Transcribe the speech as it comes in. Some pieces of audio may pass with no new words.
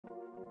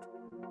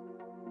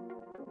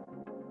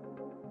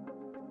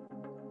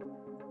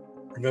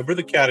Remember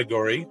the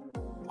category,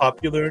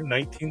 popular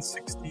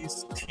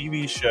 1960s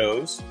TV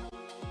shows.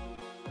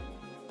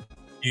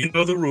 You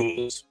know the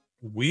rules.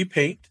 We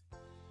paint,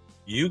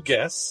 you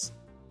guess,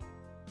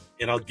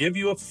 and I'll give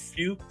you a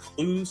few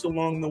clues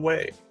along the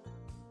way.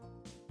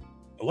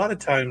 A lot of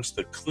times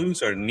the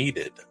clues are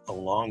needed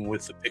along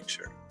with the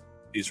picture.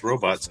 These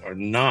robots are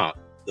not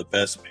the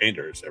best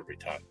painters every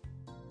time.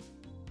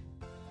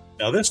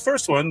 Now this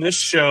first one, this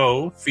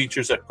show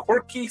features a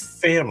quirky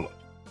family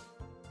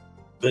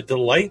that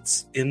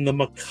delights in the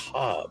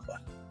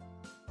macabre.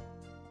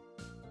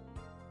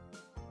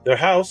 Their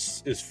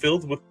house is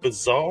filled with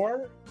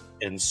bizarre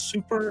and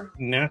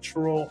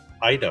supernatural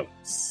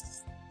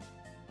items.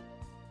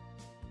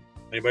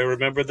 Anybody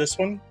remember this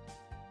one?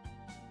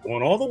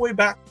 Going all the way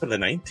back to the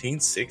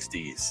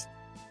 1960s.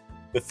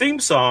 The theme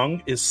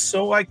song is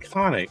so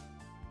iconic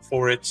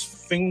for its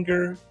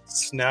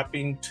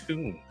finger-snapping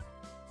tune.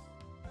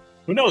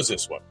 Who knows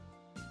this one?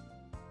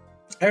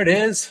 There it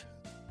is.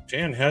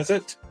 Jan has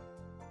it.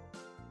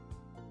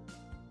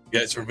 You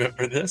guys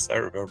remember this? I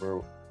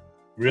remember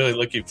really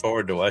looking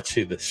forward to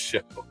watching this show.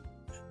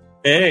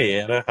 Hey,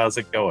 Anna, how's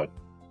it going?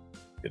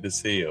 Good to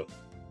see you.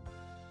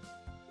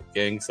 The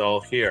gang's all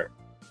here.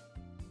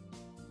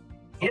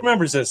 Who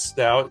remembers this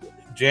now?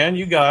 Jan,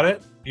 you got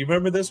it. Do you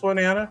remember this one,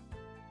 Anna?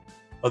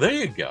 Oh, there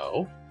you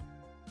go.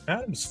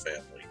 Addams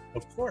Family,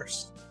 of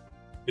course.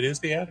 It is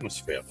the Addams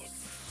Family.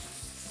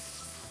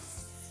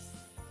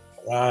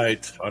 All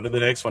right, on to the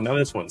next one. Now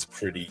this one's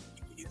pretty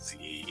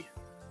easy.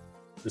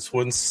 This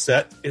one's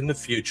set in the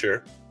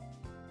future.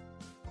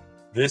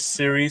 This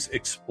series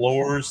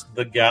explores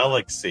the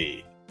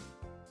galaxy.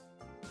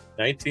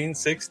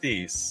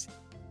 1960s.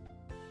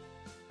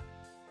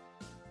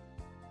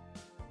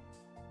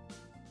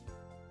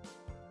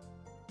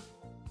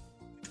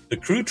 The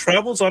crew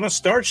travels on a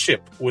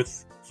starship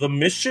with the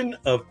mission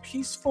of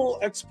peaceful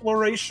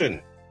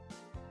exploration.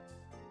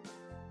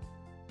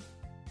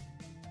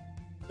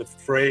 The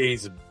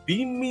phrase,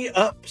 "beam me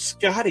up,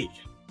 Scotty,"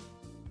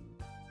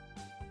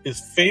 is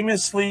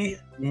famously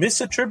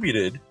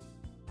misattributed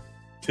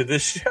to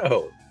this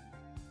show.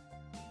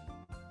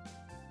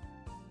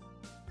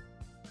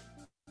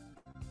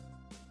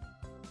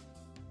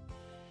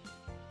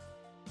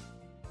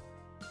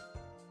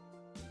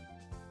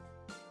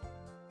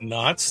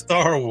 Not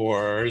Star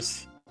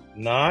Wars.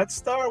 Not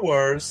Star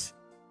Wars.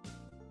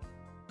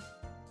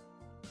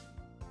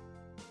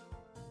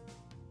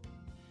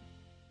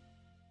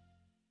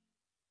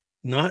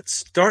 Not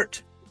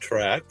Start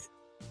Trek.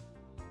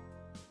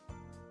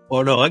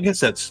 Oh, no, I guess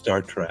that's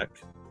Star Trek.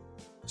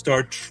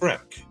 Star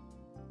Trek.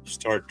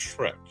 Star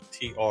Trek.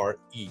 Trek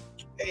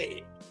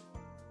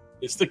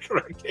is the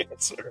correct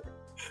answer.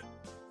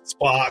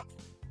 Spock.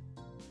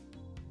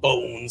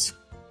 Bones.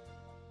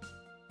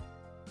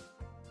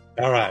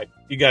 All right.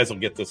 You guys will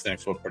get this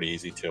next one pretty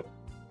easy, too.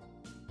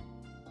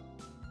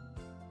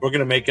 We're going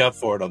to make up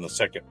for it on the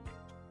second.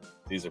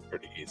 These are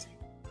pretty easy.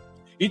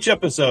 Each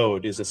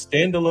episode is a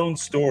standalone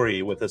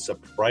story with a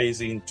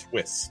surprising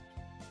twist.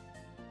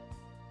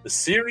 The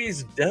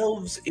series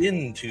delves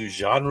into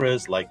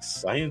genres like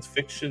science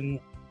fiction,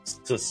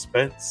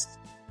 suspense,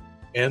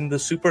 and the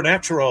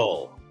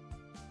supernatural.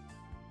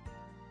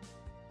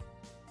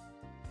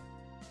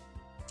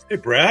 Hey,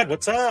 Brad,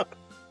 what's up?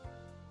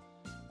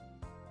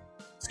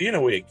 See you in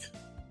a week.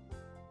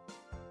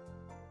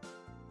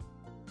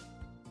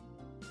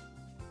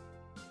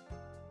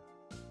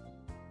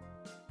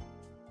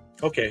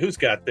 Okay, who's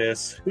got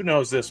this? Who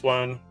knows this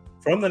one?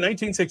 From the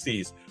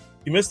 1960s.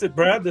 You missed it,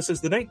 Brad. This is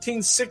the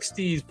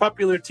 1960s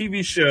popular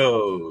TV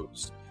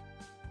shows.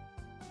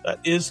 That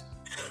is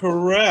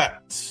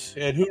correct.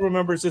 And who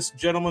remembers this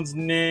gentleman's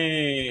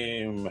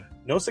name?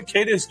 No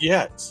cicadas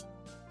yet.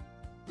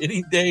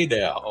 Any day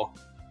now.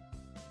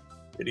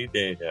 Any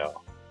day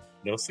now.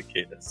 No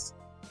cicadas.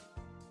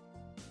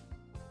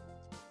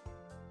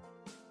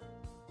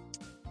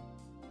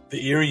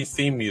 The eerie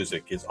theme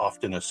music is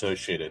often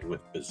associated with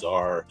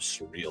bizarre,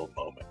 surreal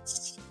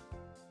moments.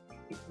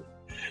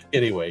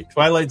 Anyway,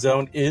 Twilight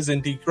Zone is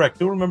indeed correct.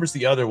 Who remembers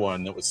the other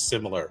one that was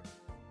similar?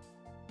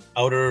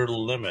 Outer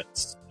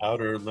Limits.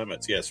 Outer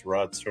Limits. Yes,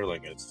 Rod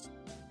Serling is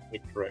the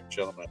correct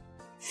gentleman.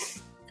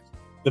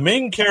 The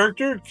main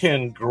character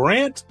can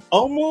grant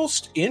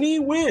almost any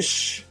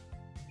wish.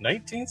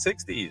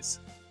 1960s.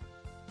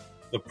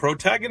 The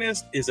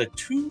protagonist is a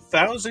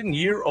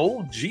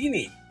 2,000-year-old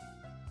genie.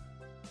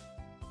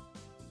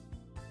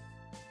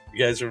 You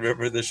guys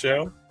remember the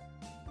show?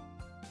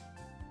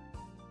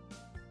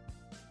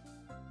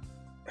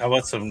 How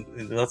about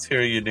let's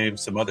hear you name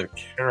some other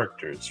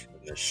characters from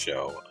this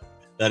show.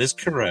 That is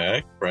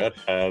correct. Brett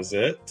has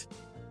it.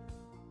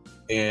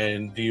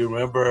 And do you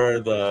remember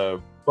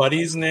the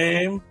buddy's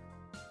name?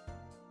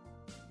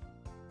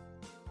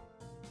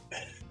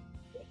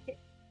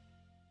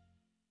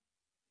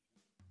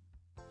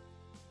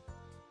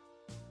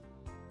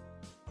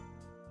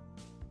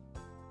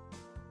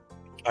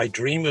 I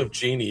Dream of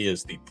Jeannie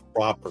is the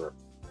proper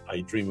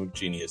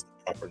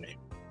name.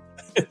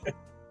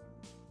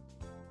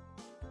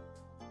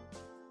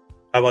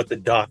 How about the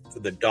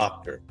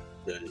doctor?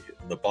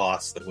 the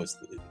boss that was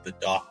the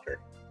doctor.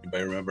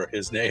 Anybody remember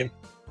his name?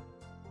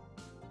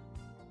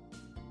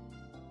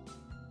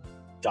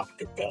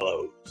 Dr.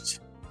 Bellows.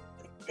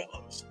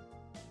 Bellows.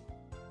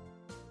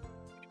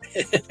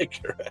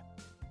 Correct.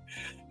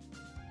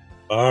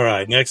 All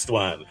right, next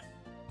one.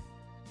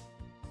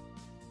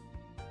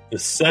 The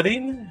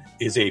setting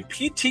is a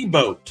PT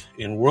boat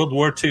in World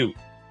War II.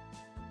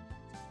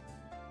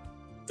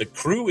 The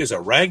crew is a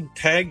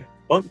ragtag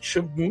bunch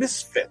of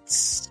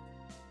misfits.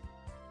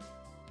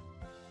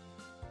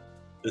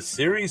 The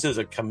series is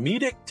a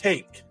comedic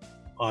take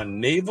on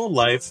naval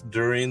life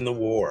during the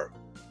war.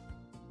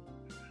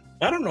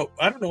 I don't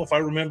know if I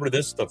remember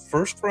this the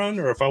first run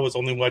or if I was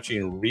only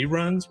watching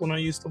reruns when I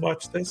used to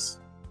watch this.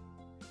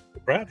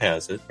 Brad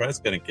has it. Brad's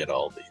going to get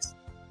all these.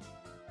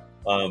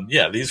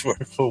 Yeah, these were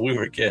when we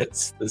were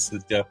kids. This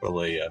is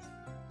definitely.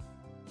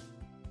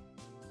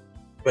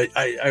 But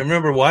I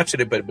remember watching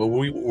it. But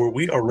were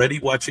we already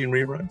watching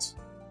reruns?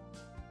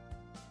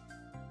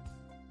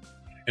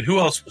 And who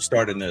else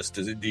starred in this?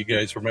 Do you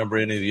guys remember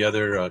any of the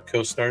other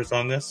co-stars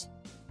on this?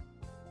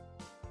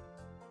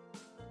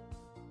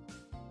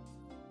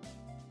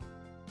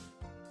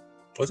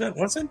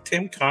 Wasn't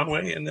Tim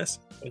Conway in this?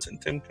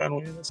 Wasn't Tim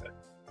Conway in this?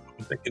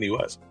 I'm thinking he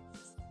was.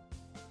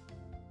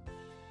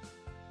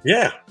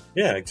 Yeah,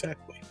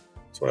 exactly.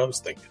 That's what I was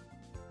thinking.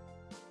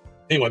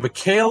 Anyway,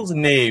 McHale's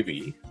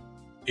Navy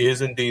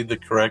is indeed the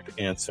correct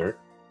answer.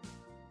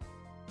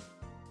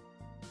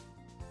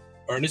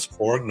 Ernest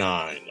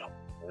Borgnine.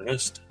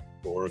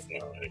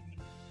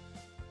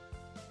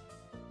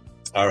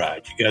 All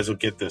right, you guys will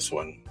get this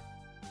one.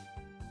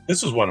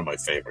 This is one of my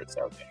favorites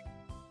out there.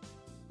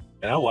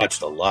 And I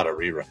watched a lot of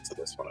reruns of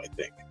this one, I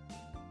think.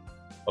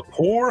 A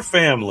poor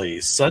family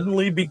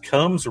suddenly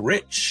becomes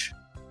rich.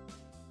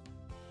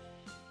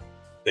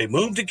 They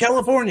moved to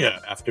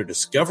California after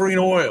discovering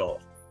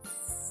oil.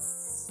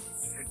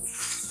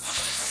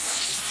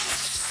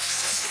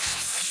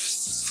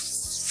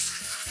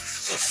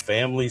 The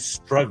family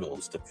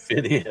struggles to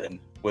fit in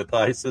with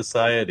high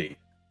society.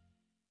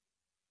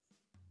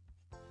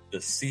 The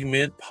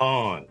Cement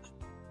Pond.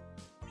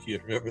 You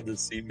remember the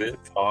Cement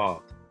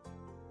Pond?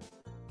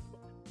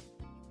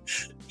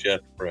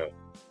 Jeff Pro.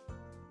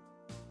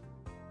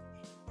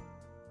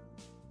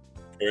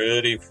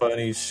 Pretty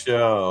funny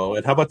show.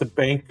 And how about the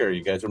banker?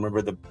 You guys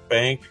remember the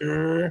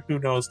banker? Who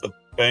knows the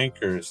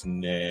banker's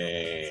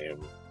name?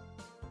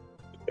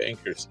 The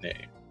banker's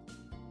name.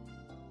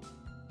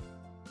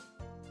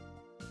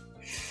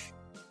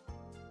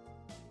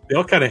 They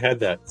all kind of had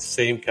that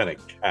same kind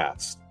of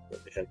cast.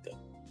 They had the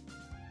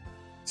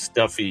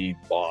stuffy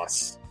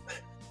boss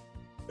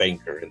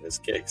banker in this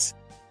case.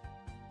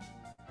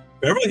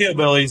 Beverly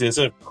Hillbillies is,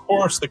 of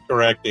course, the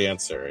correct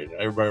answer.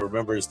 Everybody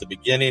remembers the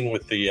beginning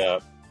with the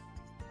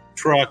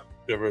truck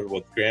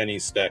with Granny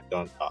stacked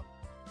on top.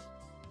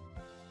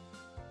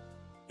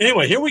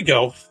 Anyway, here we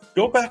go.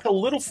 Go back a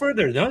little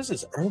further. Now, this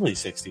is early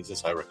 60s,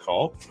 as I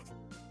recall.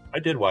 I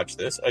did watch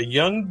this. A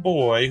young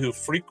boy who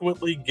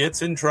frequently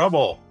gets in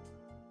trouble.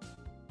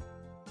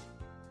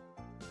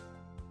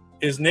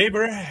 His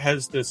neighbor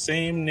has the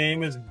same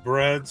name as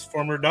Brad's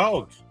former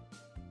dog.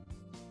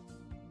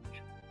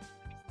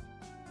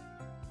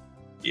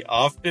 He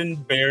often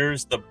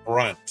bears the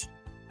brunt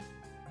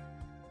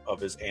of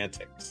his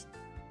antics.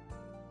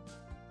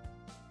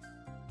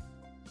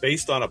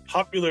 Based on a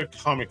popular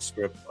comic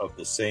strip of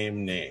the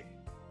same name.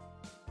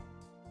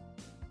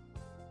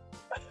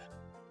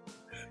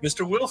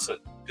 Mr. Wilson.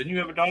 Didn't you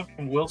have a dog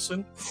named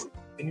Wilson?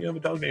 Didn't you have a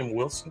dog named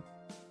Wilson?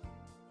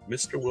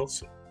 Mr.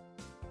 Wilson.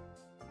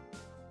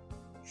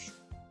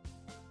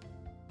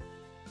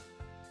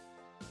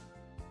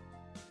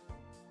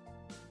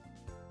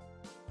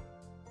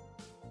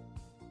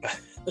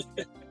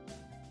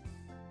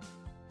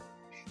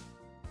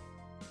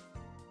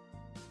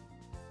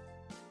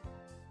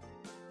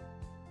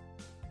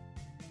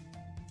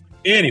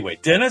 Anyway,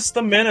 Dennis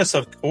the Menace,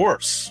 of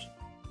course.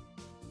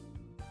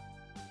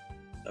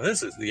 Now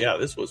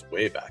this was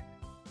way back.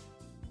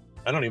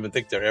 I don't even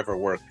think there ever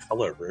were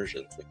color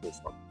versions like this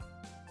one.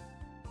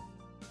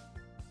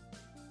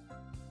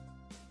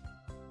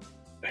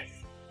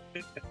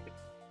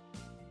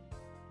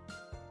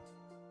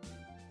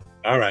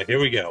 All right, here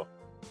we go.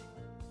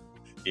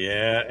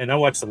 Yeah, and I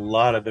watched a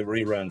lot of the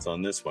reruns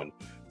on this one.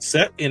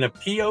 Set in a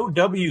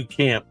POW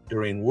camp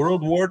during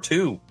World War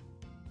II.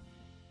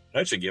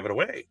 I should give it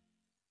away.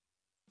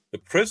 The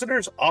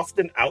prisoners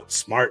often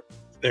outsmart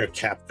their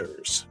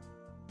captors.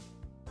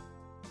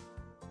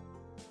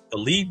 The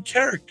lead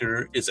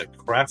character is a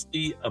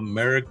crafty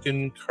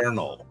American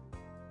colonel.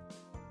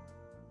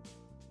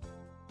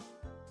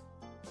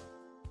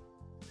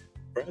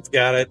 Brad's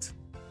got it.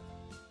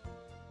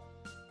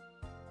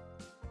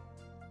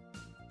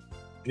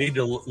 You need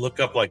to look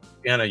up, like,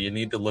 Anna, you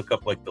need to look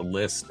up, like, the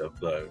list of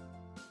the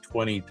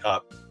 20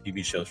 top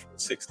TV shows from the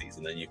 60s,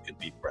 and then you can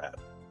beat Brad.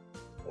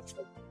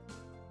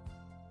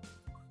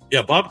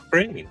 Yeah, Bob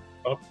Crane.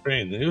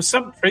 There was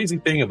some crazy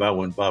thing about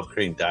when Bob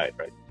Crane died,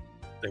 right?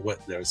 There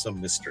was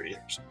some mystery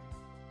or something.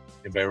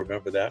 Anybody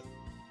remember that?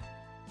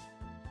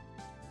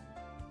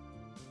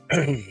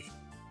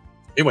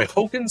 Anyway,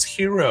 Hogan's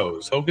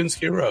Heroes. Hogan's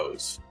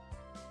Heroes.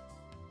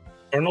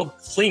 Colonel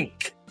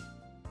Clink.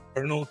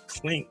 Colonel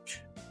Clink.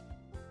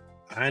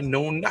 I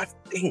know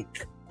nothing.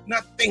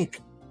 Nothing.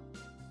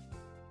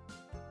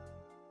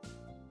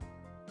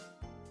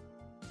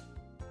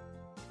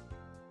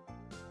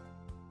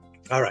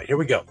 All right, here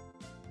we go.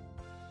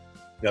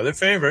 Another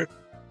favorite.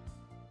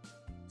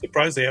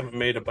 Surprised they haven't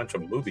made a bunch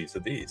of movies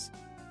of these.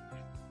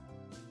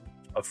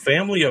 A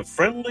family of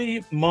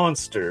friendly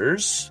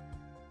monsters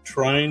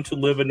trying to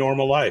live a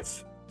normal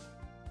life.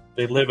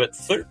 They live at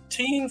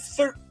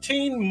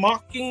 1313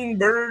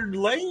 Mockingbird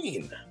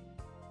Lane.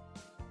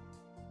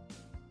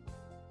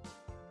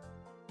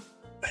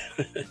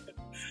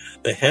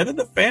 The head of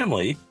the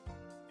family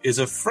is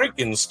a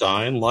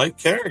Frankenstein-like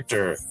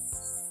character.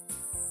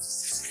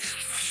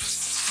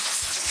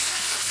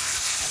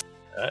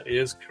 That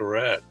is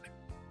correct.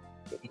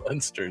 The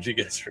Munsters. You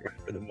guys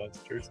remember the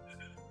Munsters?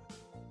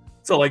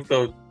 So like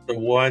the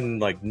one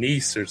like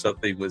niece or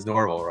something was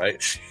normal,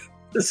 right? She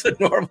was a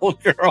normal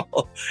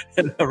girl,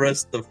 and the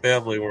rest of the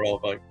family were all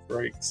like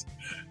freaks.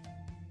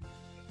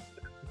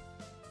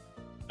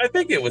 I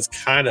think it was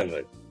kind of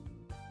a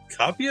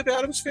copy of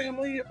Addams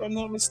Family, if I'm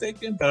not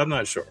mistaken, but I'm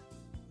not sure.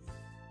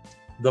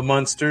 The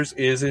Munsters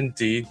is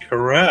indeed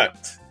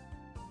correct.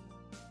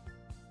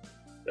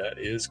 That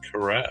is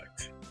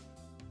correct.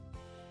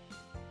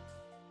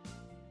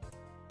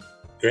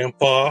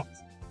 Grandpa.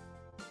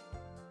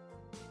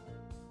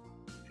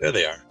 There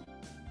they are.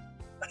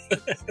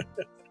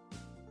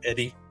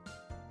 Eddie.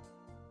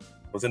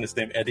 Wasn't his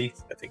name Eddie?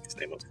 I think his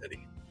name was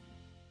Eddie.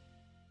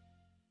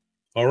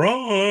 All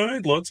right,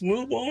 let's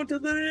move on to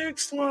the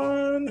next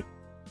one.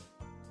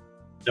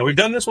 Now, we've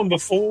done this one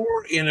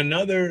before in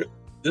another,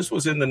 this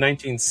was in the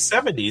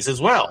 1970s as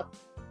well.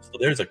 So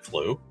there's a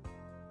clue.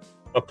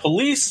 A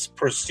police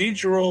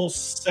procedural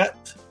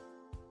set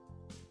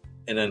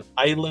in an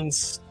island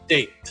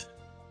state.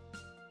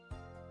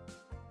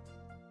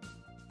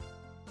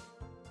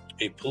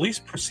 A police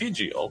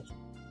procedural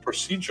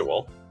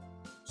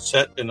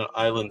set in an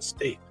island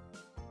state.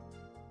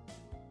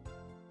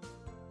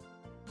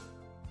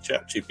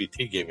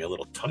 ChatGPT gave me a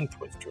little tongue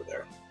twister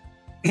there.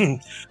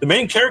 The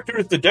main character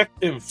is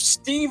Detective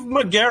Steve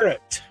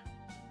McGarrett.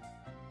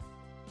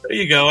 There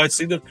you go. I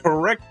see the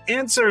correct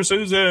answer,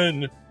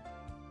 Susan.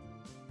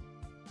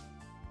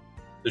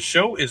 The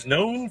show is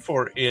known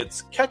for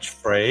its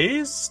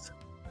catchphrase,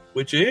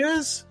 which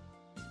is...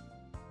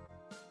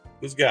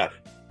 Who's got it?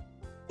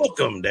 Book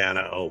 'em,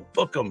 Dano.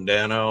 Book 'em,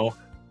 Dano.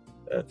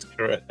 That's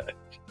correct.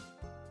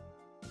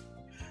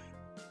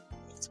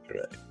 That's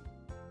correct.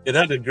 It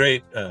had a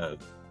great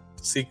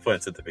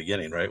sequence at the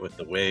beginning, right? With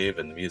the wave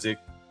and the music.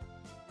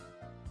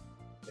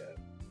 Yeah.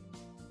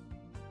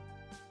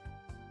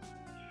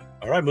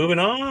 All right, moving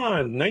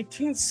on.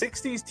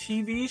 1960s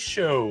TV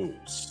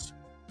shows.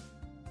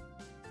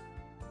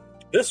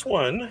 This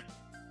one,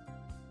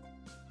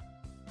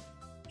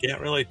 can't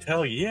really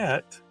tell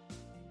yet,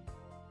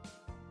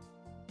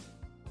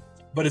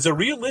 but it's a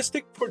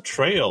realistic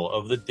portrayal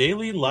of the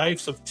daily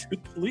lives of two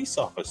police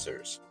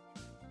officers. I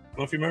don't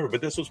know if you remember,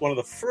 but this was one of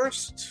the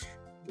first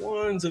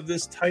ones of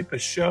this type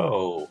of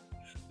show.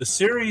 The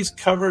series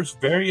covers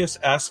various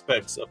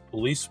aspects of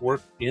police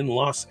work in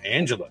Los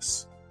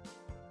Angeles.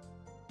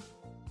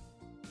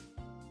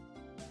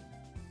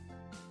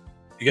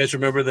 You guys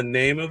remember the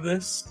name of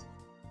this?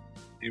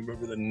 Do you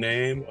remember the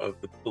name of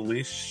the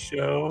police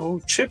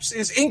show? Chips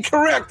is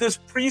incorrect. This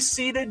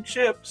preceded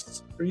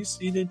Chips.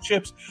 Preceded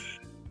Chips.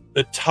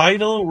 The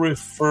title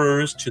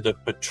refers to the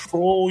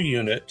patrol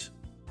unit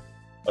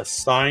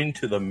assigned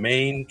to the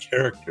main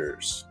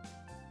characters.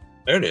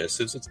 There it is.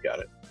 Susan's got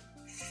it.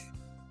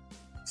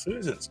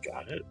 Susan's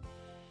got it.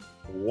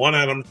 1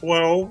 out of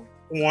 12.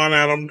 1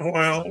 out of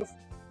 12.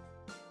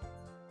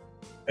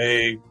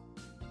 A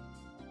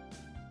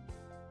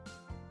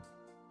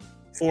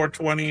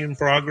 420 in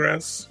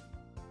progress.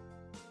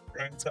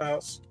 Frank's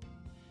house.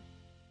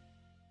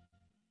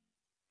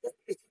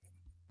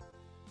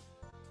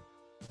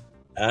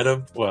 Out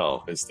of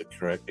 12 is the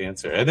correct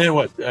answer. And then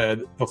what?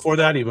 Before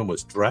that even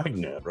was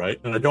Dragnet, right?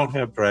 And I don't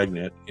have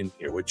Dragnet in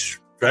here, which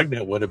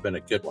Dragnet would have been a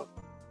good one.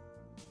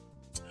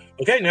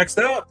 Okay, next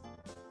up.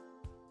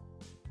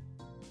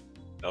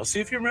 Now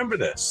see if you remember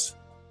this.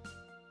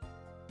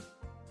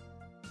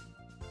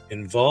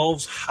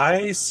 Involves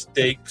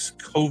high-stakes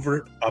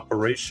covert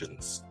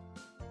operations.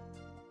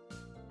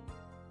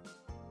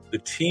 The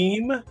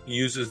team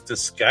uses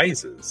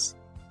disguises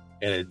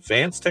and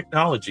advanced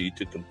technology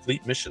to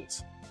complete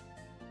missions.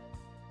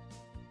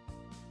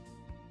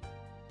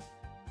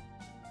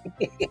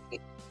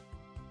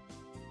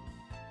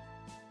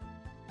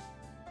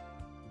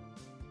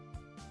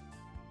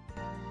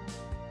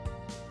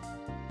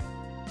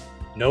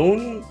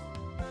 Known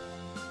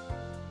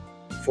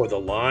for the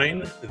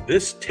line,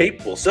 "This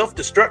tape will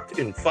self-destruct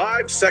in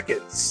 5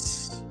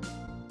 seconds."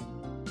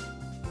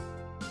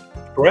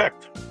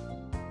 Correct.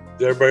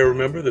 Does everybody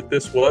remember that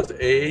this was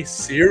a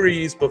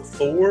series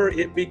before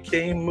it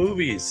became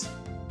movies?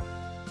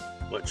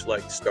 Much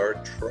like Star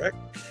Trek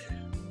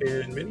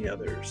and many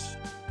others.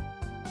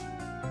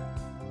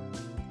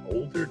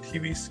 older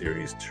TV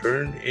series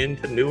turned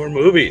into newer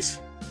movies.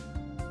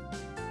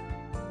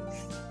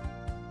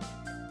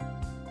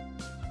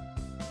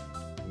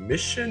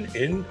 Mission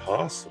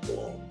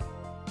Impossible.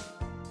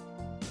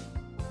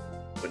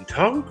 When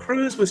Tom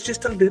Cruise was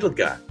just a little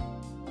guy.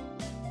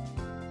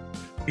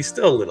 He's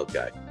still a little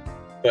guy,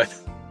 but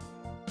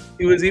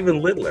he was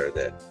even littler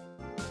then.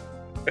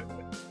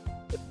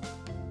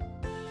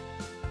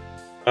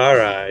 All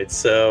right,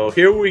 so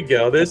here we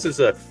go. This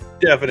is a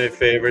definite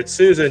favorite.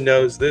 Susan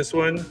knows this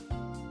one.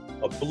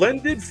 A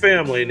blended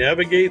family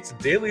navigates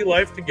daily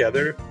life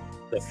together.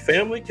 The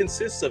family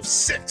consists of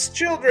 6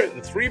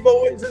 children, 3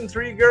 boys and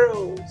 3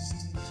 girls.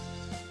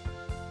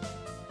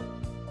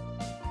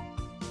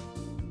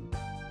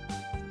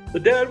 The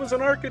dad was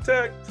an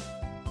architect.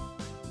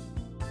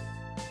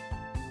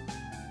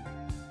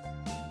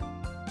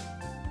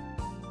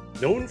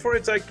 Known for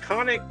its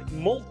iconic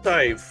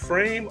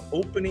multi-frame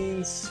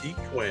opening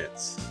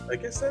sequence. I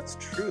guess that's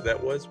true.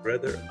 That was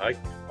rather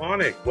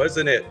iconic,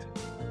 wasn't it?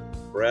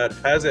 Brad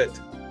has it.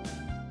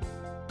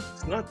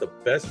 It's not the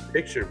best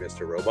picture,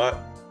 Mr. Robot.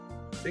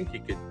 I think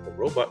the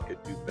robot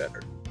could do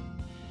better.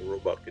 The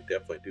robot could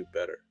definitely do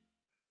better.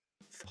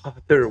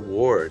 Father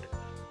Ward.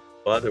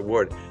 Father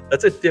Ward.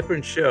 That's a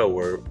different show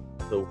where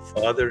the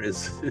father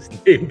is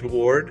named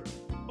Ward.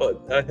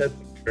 Oh, I had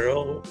the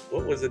girl.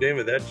 What was the name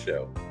of that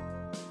show?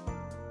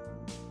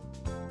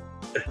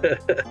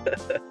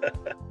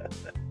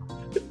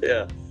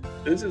 Yeah,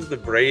 this is the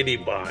Brady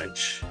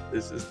Bunch.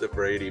 This is the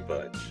Brady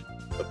Bunch,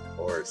 of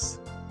course.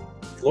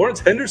 Florence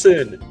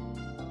Henderson.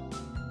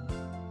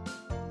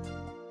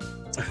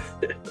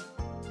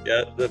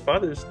 Yeah, the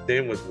father's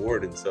name was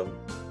Ward in some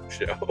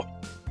show.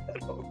 I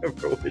don't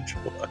remember which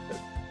one.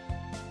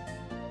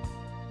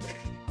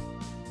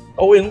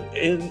 Oh,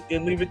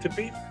 in Leave It to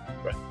Beaver,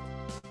 right?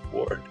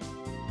 Ward.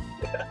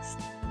 Yes.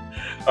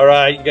 All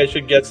right, you guys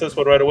should guess this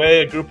one right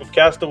away. A group of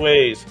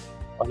castaways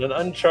on an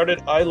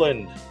uncharted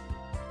island.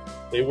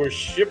 They were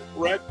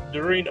shipwrecked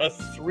during a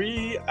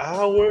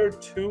 3-hour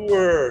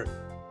tour.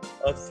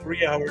 A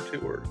 3-hour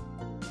tour.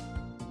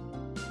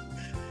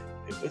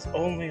 It was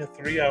only a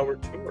 3-hour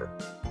tour.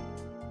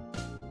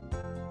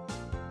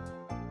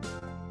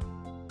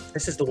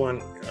 This is the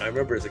one I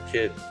remember as a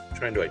kid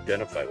trying to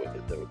identify with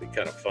it. That would be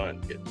kind of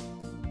fun, getting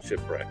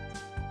shipwrecked.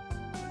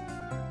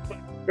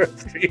 A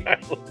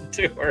 3-island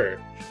tour.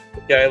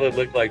 The island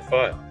looked like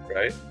fun,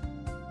 right?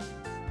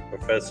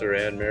 Professor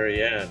Anne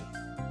Marianne.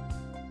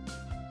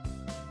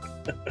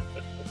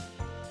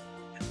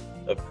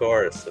 Of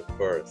course.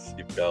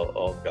 You've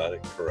all got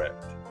it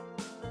correct.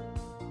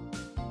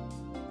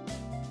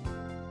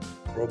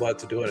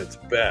 Robot's doing its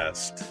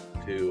best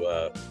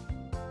to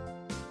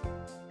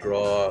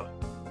draw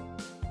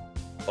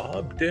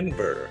Bob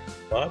Denver.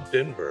 Bob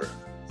Denver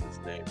is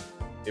his name.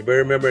 Anybody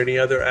remember any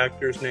other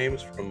actors'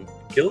 names from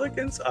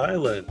Gilligan's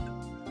Island?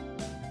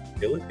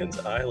 Gilligan's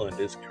Island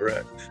is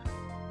correct.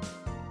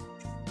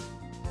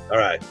 All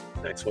right,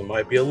 next one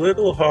might be a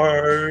little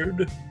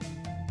hard.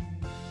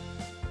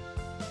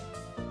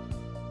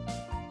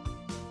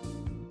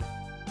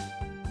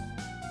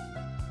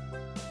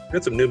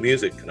 Got some new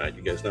music tonight.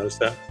 You guys notice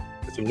that?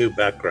 Got some new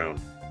background.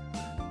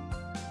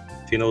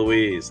 Tina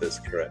Louise, that's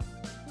correct.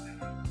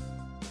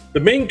 The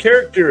main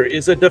character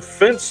is a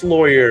defense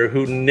lawyer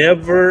who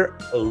never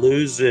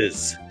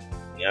loses.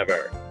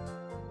 Never.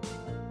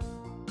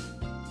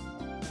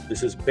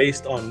 This is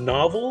based on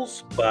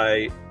novels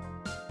by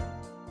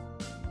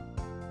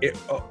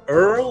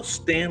Earl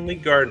Stanley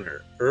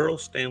Gardner. Earl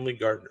Stanley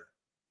Gardner.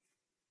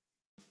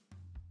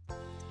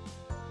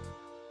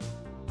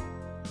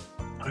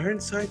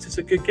 Ironsides is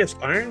a good guess.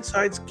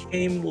 Ironsides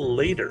came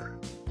later.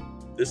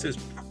 This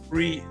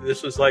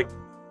was like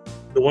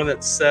the one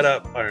that set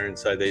up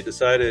Ironside. They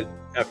decided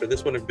after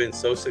this one had been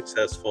so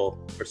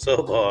successful for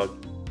so long,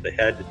 they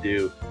had to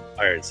do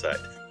Ironside.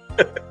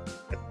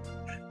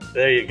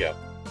 There you go.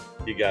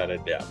 You got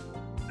it down.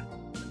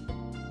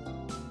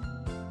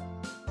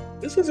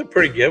 This was a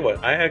pretty good one.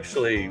 I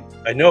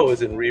know it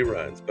was in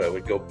reruns, but I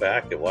would go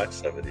back and watch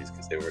some of these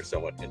because they were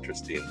somewhat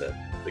interesting,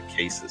 the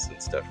cases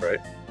and stuff, right?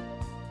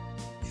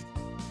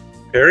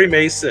 Perry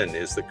Mason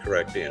is the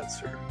correct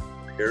answer.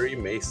 Perry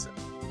Mason.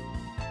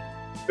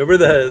 Remember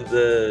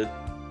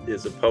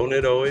his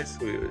opponent always?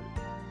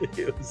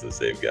 It was the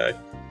same guy.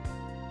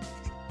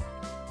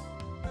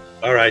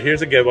 All right,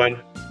 here's a good one.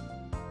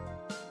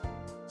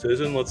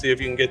 Susan, let's see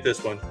if you can get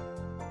this one.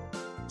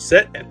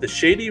 Set at the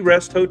Shady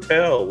Rest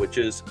Hotel, which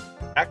is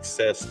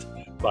accessed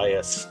by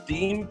a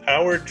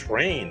steam-powered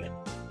train.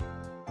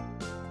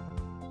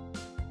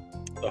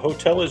 The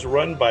hotel is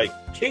run by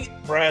Kate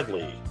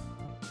Bradley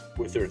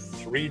with her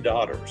 3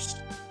 daughters.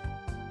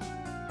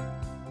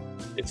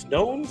 It's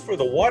known for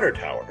the water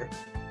tower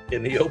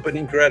in the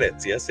opening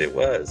credits. Yes, it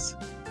was.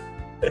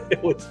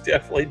 It was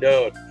definitely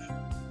known.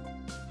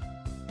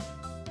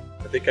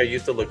 I think I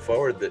used to look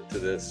forward to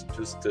this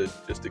just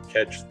to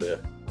catch the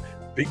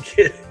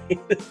beginning.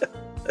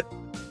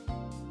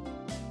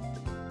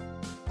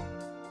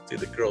 See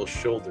the girl's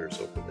shoulders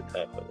over the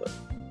top of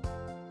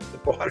the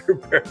water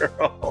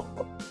barrel.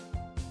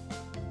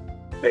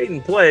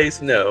 Peyton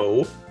Place?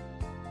 No,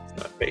 it's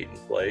not Peyton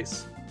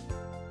Place.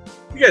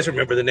 You guys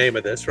remember the name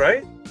of this,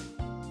 right?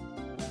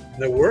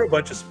 There were a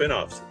bunch of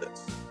spin-offs of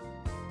this.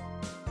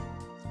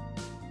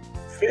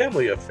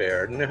 Family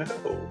Affair?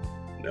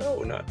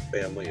 No, not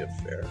Family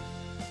Affair.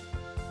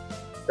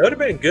 That would have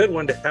been a good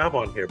one to have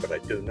on here, but I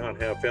do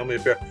not have Family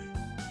Affair.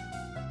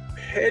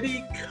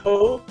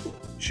 Petticoat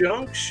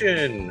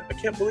Junction. I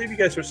can't believe you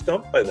guys were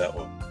stumped by that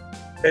one.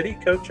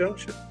 Petticoat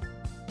Junction.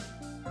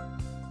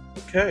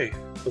 Okay,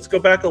 let's go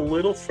back a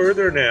little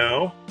further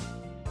now.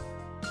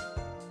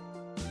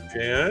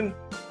 Jan,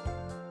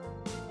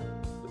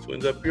 this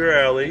one's up your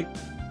alley.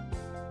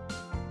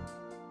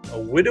 A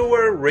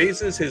widower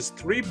raises his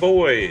 3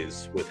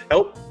 boys with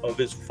help of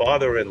his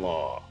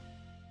father-in-law.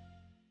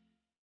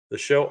 The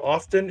show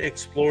often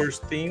explores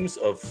themes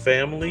of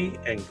family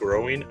and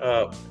growing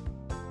up.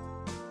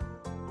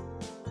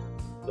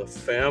 The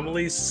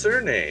family's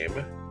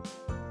surname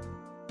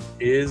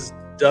is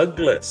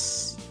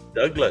Douglas.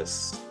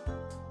 Douglas.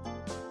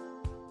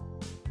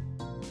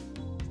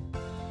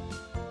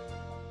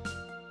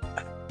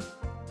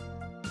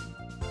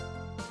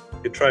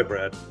 Good try,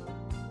 Brad.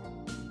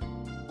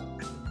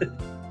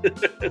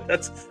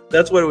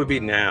 That's what it would be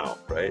now,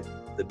 right?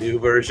 The new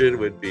version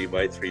would be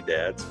My 3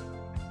 Dads.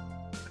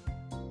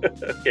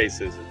 Okay,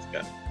 Susan's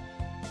got it.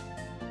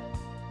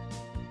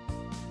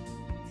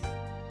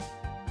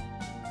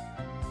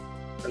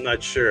 I'm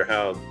not sure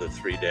how the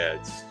 3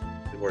 Dads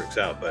it works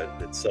out,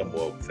 but it's some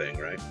woke thing,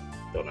 right?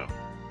 Don't know.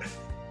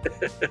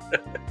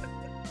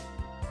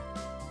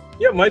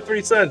 Yeah, My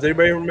 3 Sons.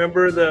 Anybody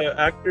remember the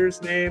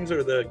actors' names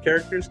or the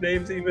characters'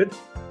 names even?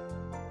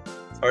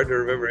 It's hard to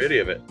remember any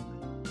of it.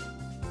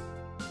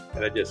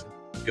 And it just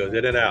goes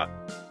in and out.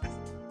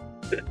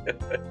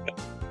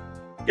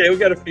 Okay, we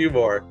got a few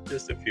more.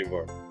 Just a few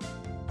more.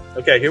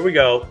 Okay, here we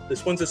go.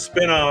 This one's a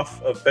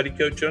spin-off of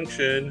Petticoat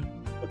Junction.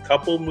 A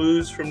couple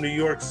moves from New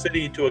York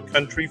City to a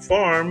country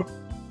farm.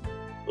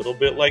 A little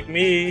bit like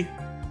me.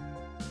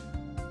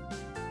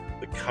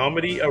 The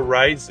comedy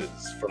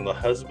arises from the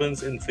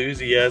husband's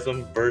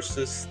enthusiasm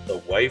versus the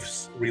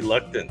wife's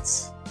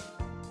reluctance.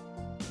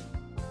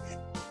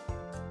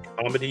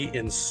 Comedy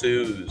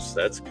ensues.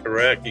 That's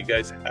correct. You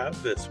guys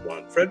have this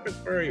one. Fred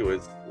McMurray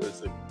was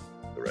the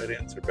right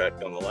answer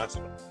back on the last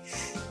one.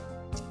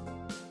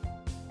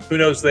 Who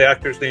knows the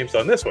actors' names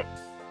on this one?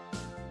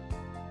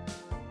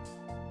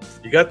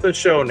 You got the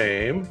show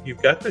name.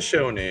 You've got the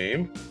show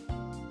name.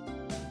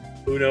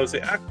 Who knows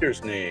the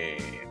actors'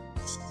 names?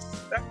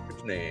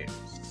 Actors' names.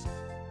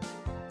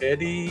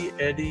 Eddie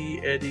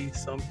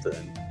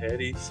something.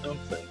 Eddie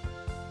something.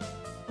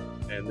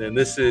 And then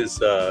this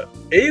is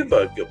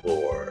Ava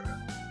Gabor.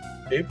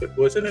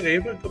 Wasn't it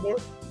Ava Gabor?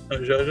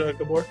 Zsa Zsa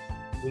Gabor?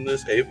 Isn't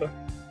this Ava?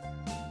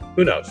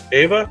 Who knows?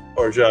 Ava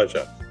or Zsa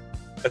Zsa?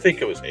 I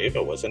think it was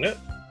Ava, wasn't it?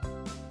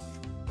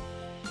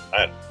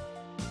 I don't know.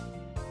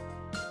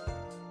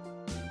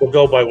 We'll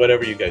go by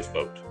whatever you guys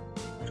vote.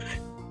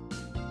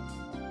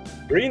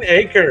 Green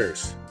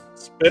Acres,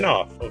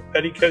 spinoff of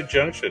Petticoat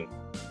Junction.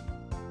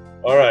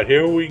 All right,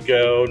 here we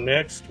go.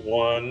 Next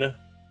one.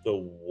 The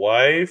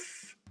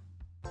wife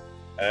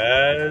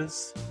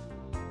has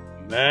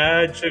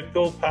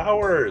magical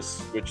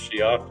powers, which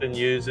she often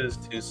uses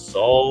to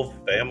solve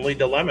family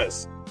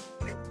dilemmas.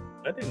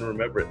 I didn't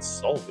remember it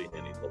solving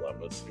any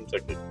dilemmas. Seems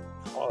like it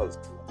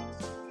caused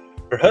dilemmas.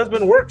 Her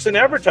husband works in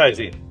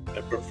advertising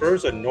and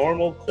prefers a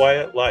normal,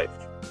 quiet life.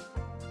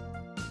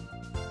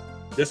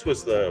 This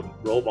was the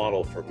role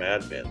model for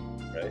Mad Men,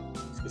 right?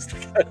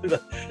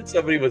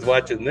 Somebody was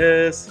watching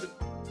this, and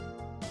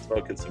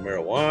smoking some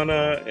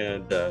marijuana,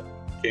 and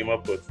came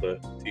up with the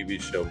TV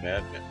show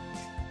Mad Men.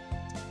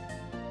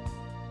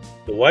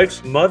 The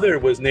wife's mother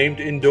was named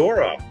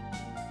Indora,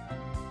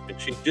 and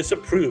she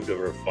disapproved of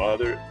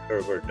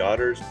her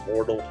daughter's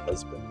mortal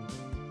husband.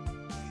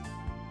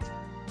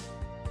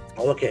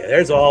 Okay,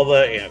 there's all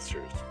the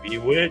answers.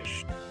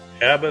 Bewitched,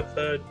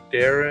 Tabitha,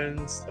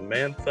 Darren,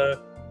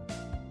 Samantha.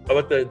 How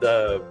about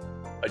the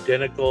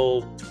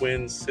identical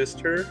twin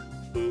sister?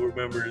 Who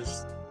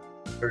remembers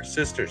her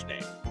sister's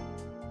name?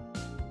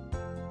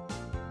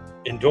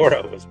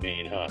 Indora was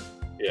mean, huh?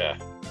 Yeah.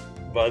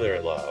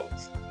 Mother-in-law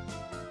was.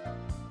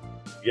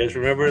 You guys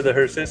remember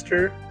her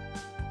sister?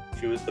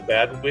 She was the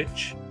bad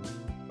witch,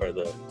 or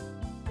the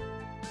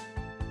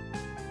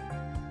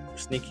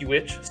sneaky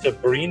witch.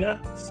 Sabrina.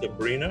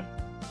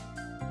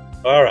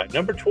 All right,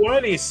 number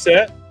 20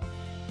 set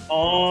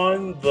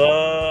on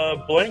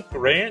the blank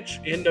ranch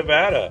in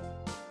Nevada.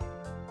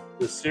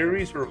 The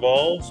series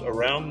revolves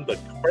around the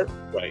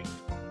Cartwright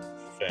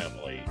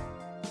family,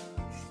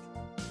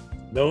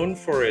 known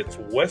for its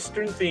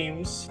Western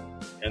themes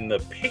and the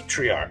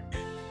patriarch,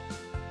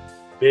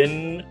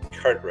 Ben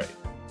Cartwright.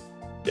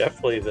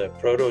 Definitely the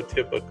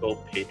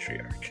prototypical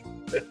patriarch.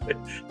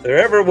 There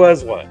ever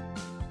was one.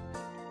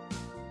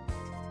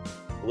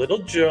 Little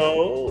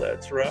Joe,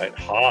 that's right.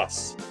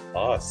 Hoss.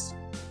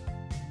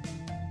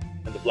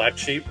 And the black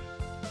sheep,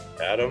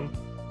 Adam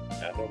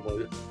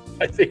was,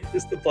 I think,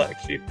 is the black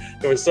sheep.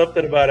 There was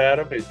something about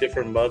Adam, a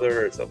different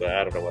mother or something.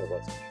 I don't know what it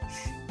was.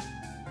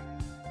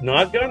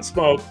 Not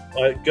Gunsmoke.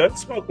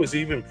 Gunsmoke was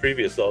even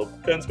previous, though.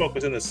 Gunsmoke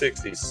was in the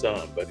 60s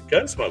some, but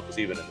Gunsmoke was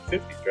even in the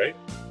 50s, right?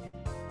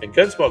 And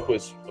Gunsmoke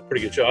was a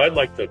pretty good show. I'd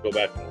like to go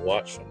back and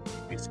watch some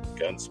piece of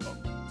Gunsmoke.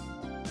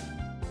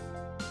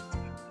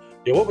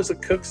 Yeah, what was the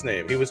cook's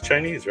name? He was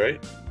Chinese,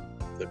 right?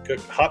 The cook,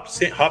 Hop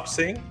Sing? Hop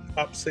Sing?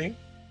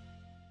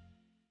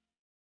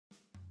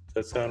 Does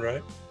that sound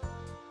right?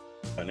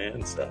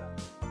 Bonanza.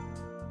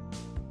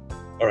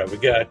 All right, we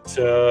got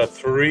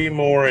 3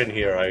 more in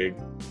here. I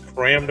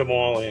crammed them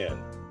all in.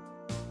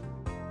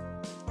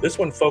 This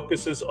one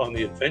focuses on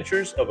the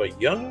adventures of a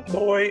young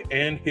boy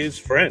and his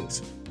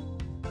friends.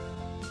 I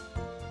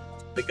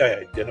think I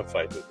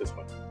identified with this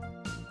one.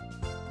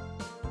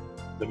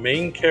 The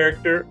main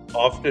character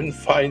often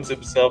finds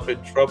himself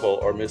in trouble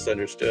or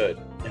misunderstood.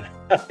 And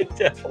I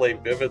definitely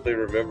vividly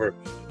remember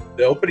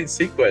the opening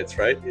sequence,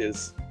 right,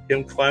 is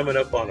him climbing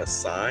up on a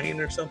sign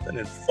or something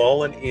and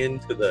falling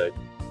into the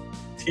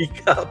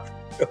teacup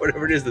or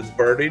whatever it is that's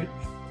burning.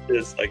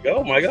 It's like,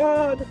 oh my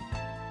God.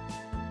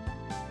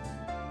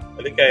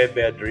 I think I had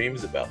bad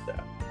dreams about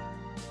that.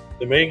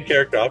 The main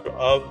character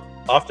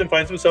often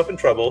finds himself in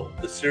trouble.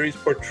 The series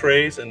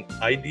portrays an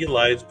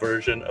idealized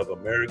version of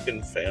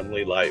American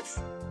family life.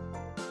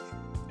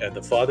 And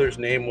the father's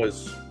name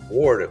was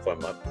Ward, if I'm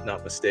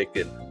not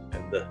mistaken.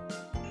 And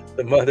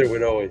the mother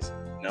would always,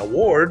 now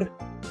Ward,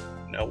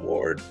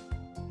 the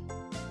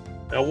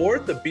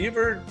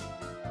beaver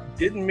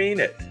didn't mean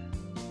it.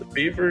 The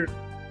beaver,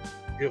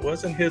 it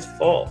wasn't his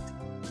fault.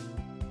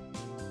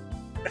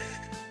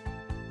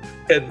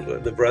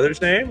 And the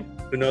brother's name?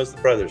 Who knows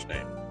the brother's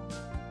name?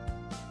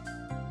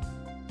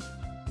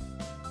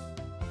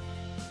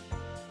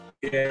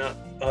 Yeah,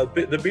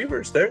 the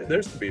beavers,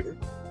 there's the beaver.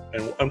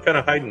 And I'm kind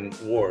of hiding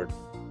Ward.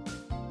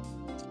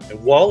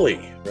 And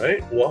Wally,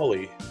 right?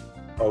 Wally.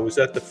 Oh, was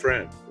that the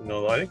friend?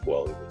 No, I think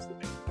Wally was the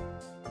name.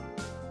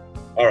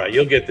 All right,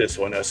 you'll get this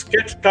one. A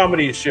sketch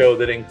comedy show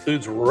that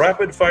includes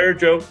rapid-fire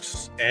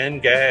jokes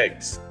and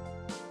gags.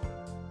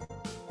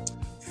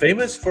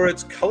 Famous for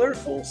its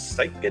colorful,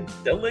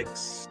 psychedelic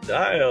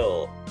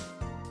style.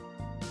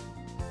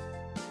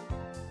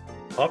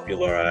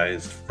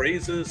 Popularized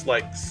phrases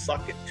like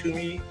 "sock it to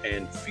me"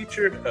 and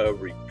featured a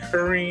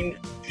recurring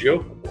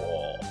joke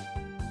wall.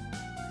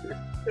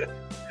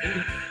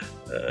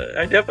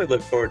 I definitely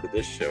look forward to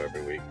this show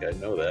every week. I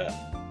know that.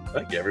 I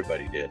think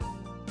everybody did.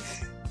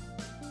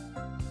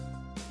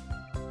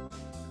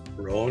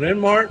 Rowan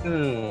and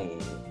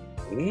Martin's.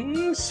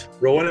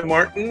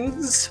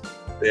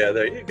 Yeah,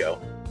 there you go.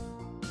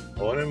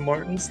 Rowan and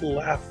Martin's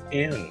Laugh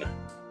In.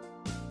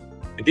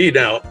 Indeed.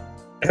 Now,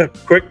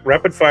 quick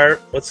rapid fire.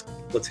 Let's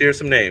hear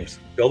some names.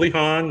 Goldie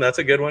Hawn, that's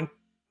a good one.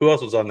 Who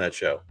else was on that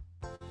show?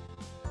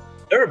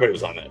 Everybody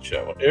was on that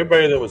show.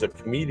 Everybody that was a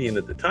comedian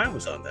at the time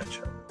was on that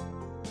show.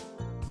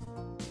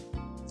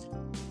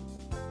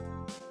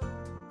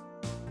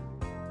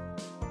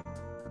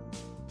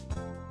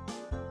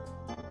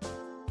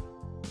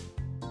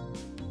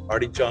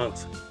 Artie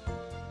Johnson.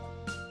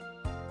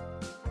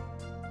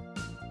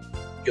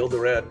 Gilda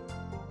Red.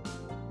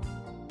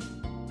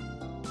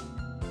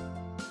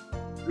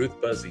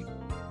 Ruth Buzzy.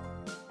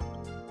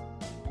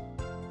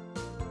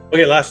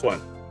 Okay, last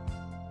one.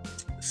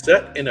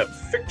 Set in a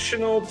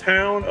fictional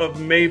town of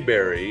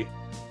Mayberry,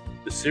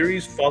 the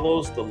series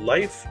follows the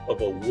life of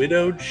a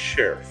widowed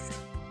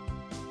sheriff.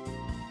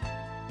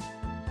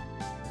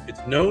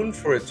 It's known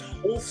for its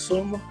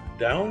wholesome,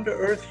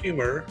 down-to-earth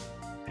humor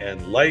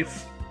and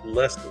life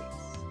lessons.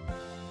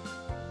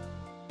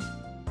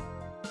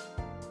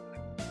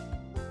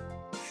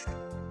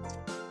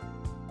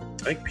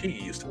 I think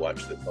Pete used to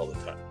watch this all the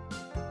time.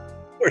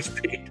 Where's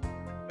Pete?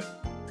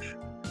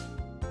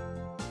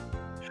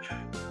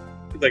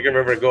 Like I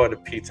remember going to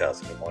Pete's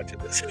house and watching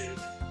this.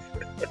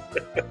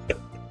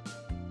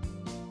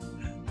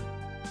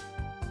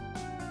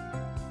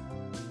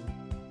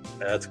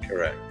 That's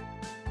correct.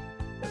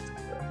 That's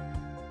correct.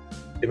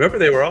 Remember,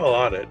 they were all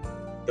on it.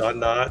 Don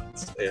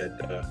Knotts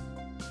and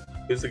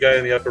who's the guy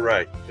in the upper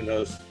right? Who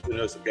knows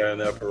the guy in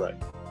the upper right?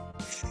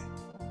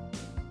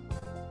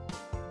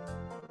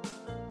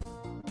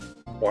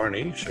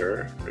 Barney,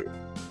 sure.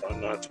 Don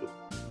Knotts with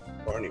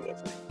Barney,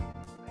 wasn't he?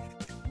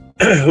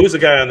 Who's the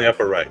guy on the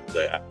upper right?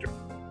 The actor.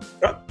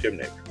 Oh, Jim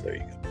Neighbors. There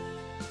you go.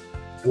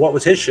 What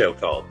was his show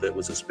called? That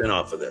was a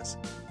spinoff of this.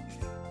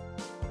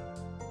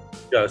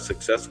 Got a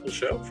successful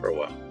show for a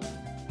while.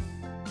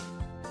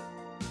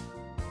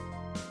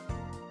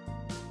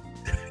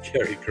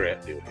 Cary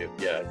Grant knew him.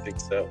 Yeah, I think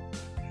so.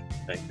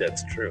 I think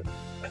that's true.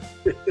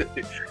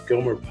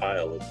 Gomer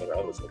Pyle is what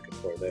I was looking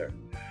for there.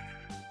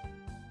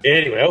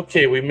 Anyway,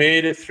 okay, we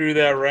made it through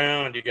that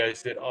round. You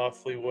guys did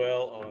awfully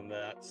well on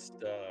that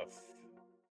stuff.